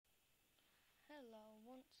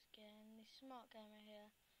once again, this Smart Gamer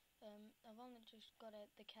here. I've only just got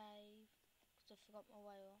out the cave because I forgot my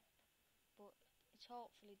way up, but it's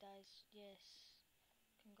hopefully days. Yes,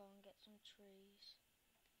 can go and get some trees.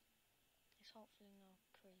 There's hopefully no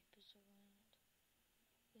creepers around.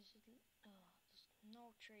 There's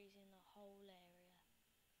no trees in the whole area,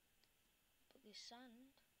 but there's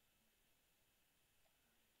sand,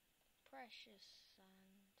 precious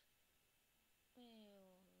sand. We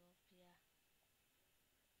all love ya.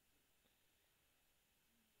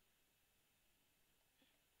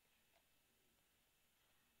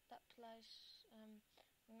 That place, I'm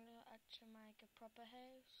gonna actually make a proper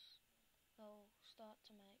house. I'll start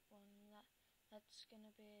to make one. That's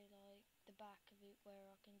gonna be like the back of it, where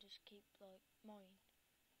I can just keep like mine.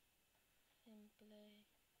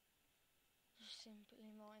 Simply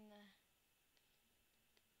mine there.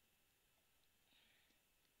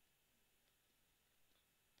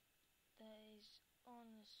 There is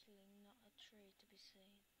honestly not a tree to be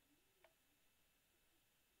seen.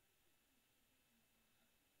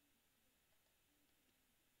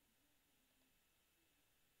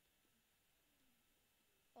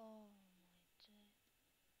 Oh my dear.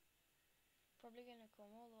 Probably gonna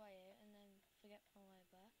come all the way out and then forget my way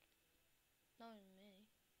back. Knowing me.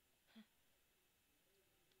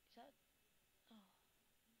 Is that... Oh.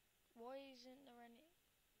 Why isn't there any...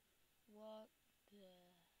 What the...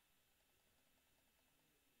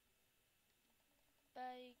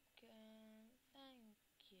 Bacon, thank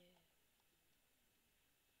you.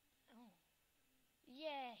 Oh.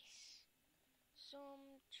 Yes!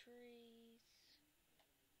 Some trees.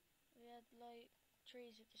 We had like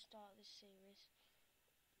trees at the start of this series,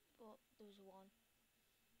 but there was one.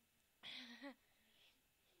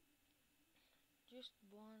 Just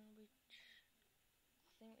one, which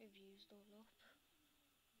I think we've used all up.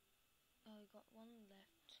 Oh, we got one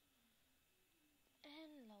left.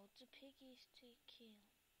 And loads of piggies to kill.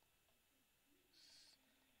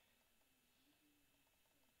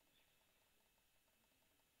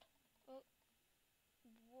 Oh,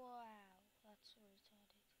 wow, that's retarded.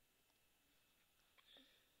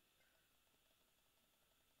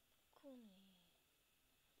 Come here.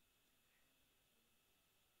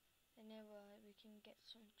 Anyway, we can get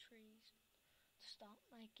some trees to start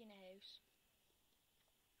making a house.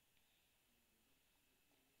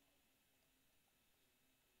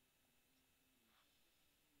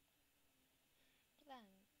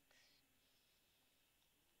 Thanks.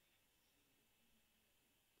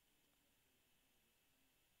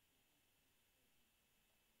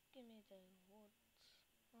 Give me the wood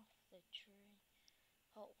off the tree.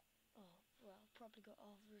 Oh, well, probably got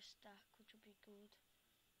over a stack, which would be good.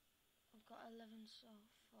 I've got 11 so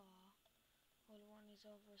far. All I want is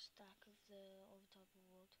over a stack of the other type of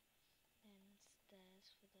wood. And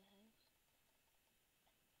stairs for the house.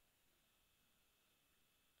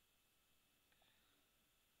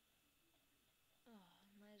 Oh,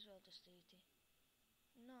 might as well just eat it.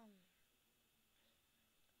 Nom.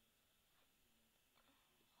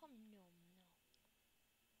 Nom nom nom.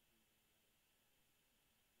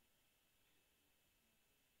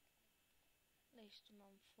 At least I'm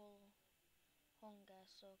on full hunger,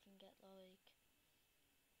 so I can get like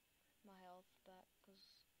my health back,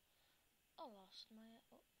 because I lost my...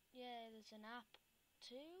 Oh, yeah, there's an apple.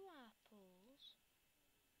 2 apples.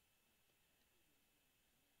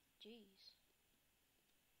 Jeez.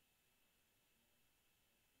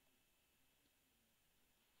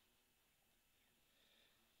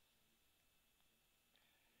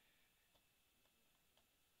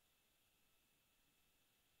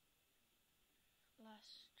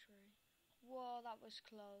 Last tree. Whoa, that was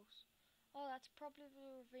close. Oh, that's probably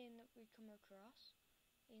the ravine that we come across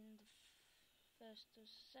in the first or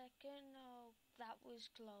second. Oh, that was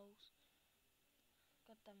close.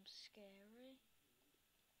 Goddamn scary.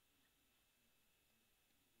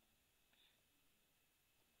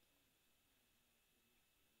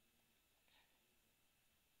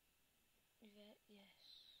 Yeah,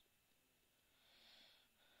 yes.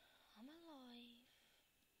 I'm alive.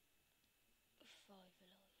 5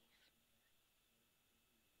 alive.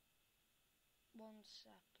 1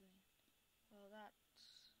 sapling. Well,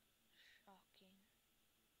 that's shocking.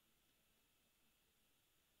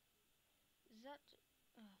 Is that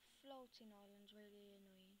floating island's really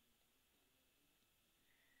annoying?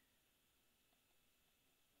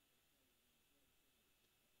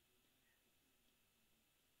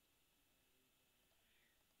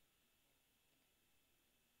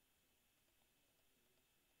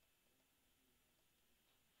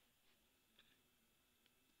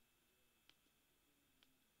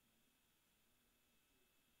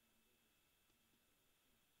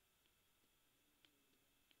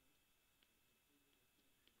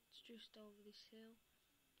 just over this hill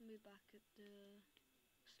and be back at the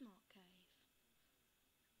smart cave.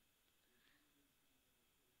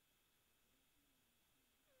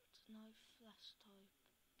 It's no flash type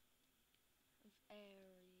of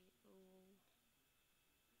area, or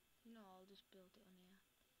no, I'll just build it on here.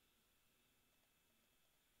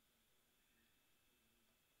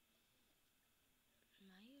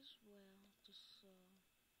 May as well, just so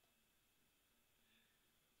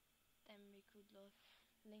then we could like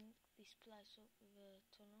link this place up with a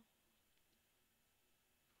tunnel.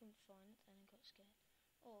 Couldn't find it, then I got scared.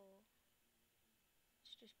 Or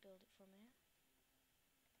let's just build it from here.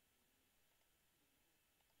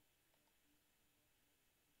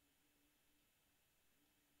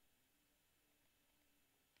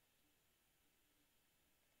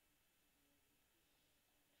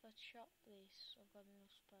 If I chop this, I've got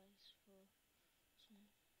enough space for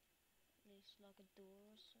some, at least like a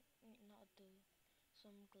door or something, not a door,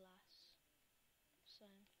 some glass.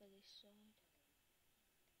 Same for this side.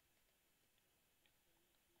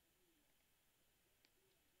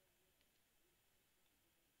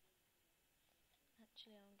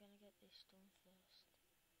 Actually, I'm gonna get this done first.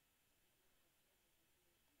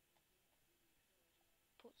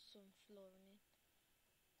 Put some flooring in.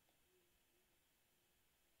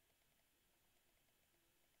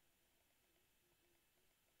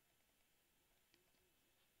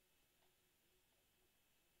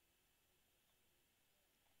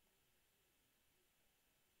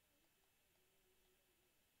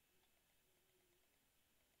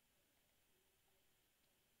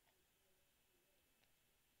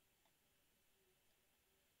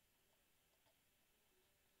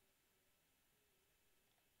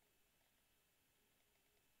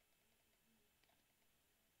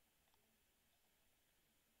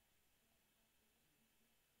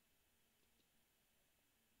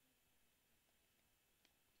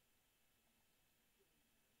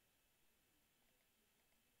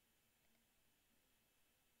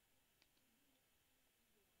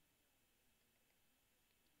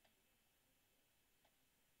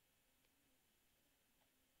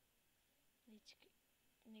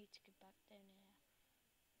 Need to get back down here.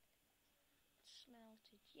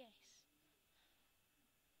 Smelted, yes.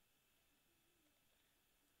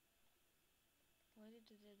 Why did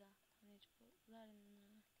I do that? I need to put that in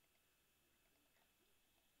there.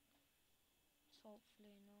 It's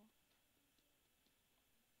hopefully enough.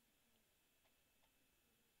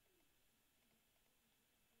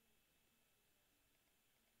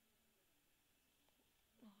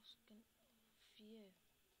 Oh, it's gonna phew.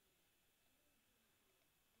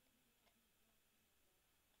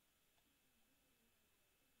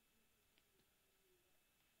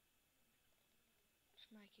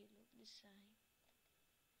 Just make it look the same.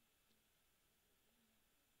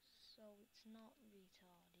 So it's not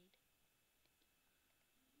retarded.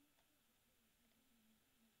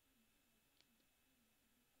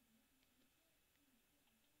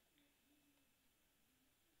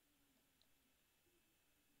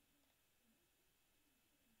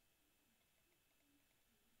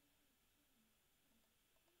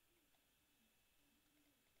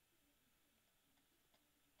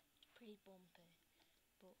 Pretty bumpy,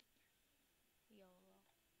 but YOLO.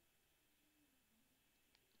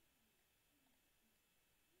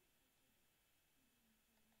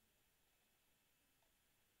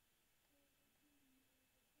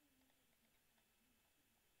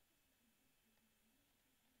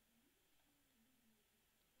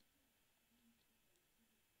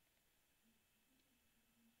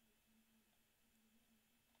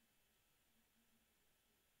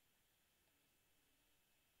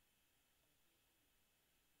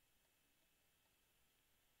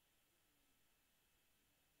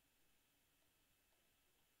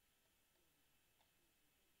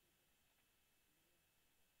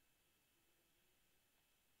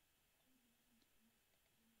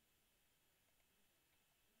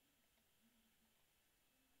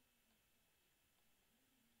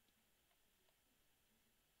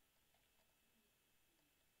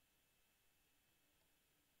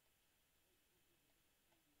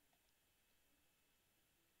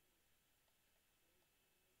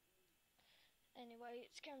 Anyway,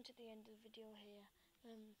 it's come to the end of the video here.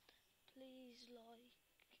 Please like,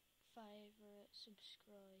 favourite,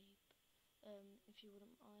 subscribe, if you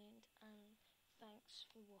wouldn't mind, and thanks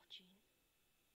for watching.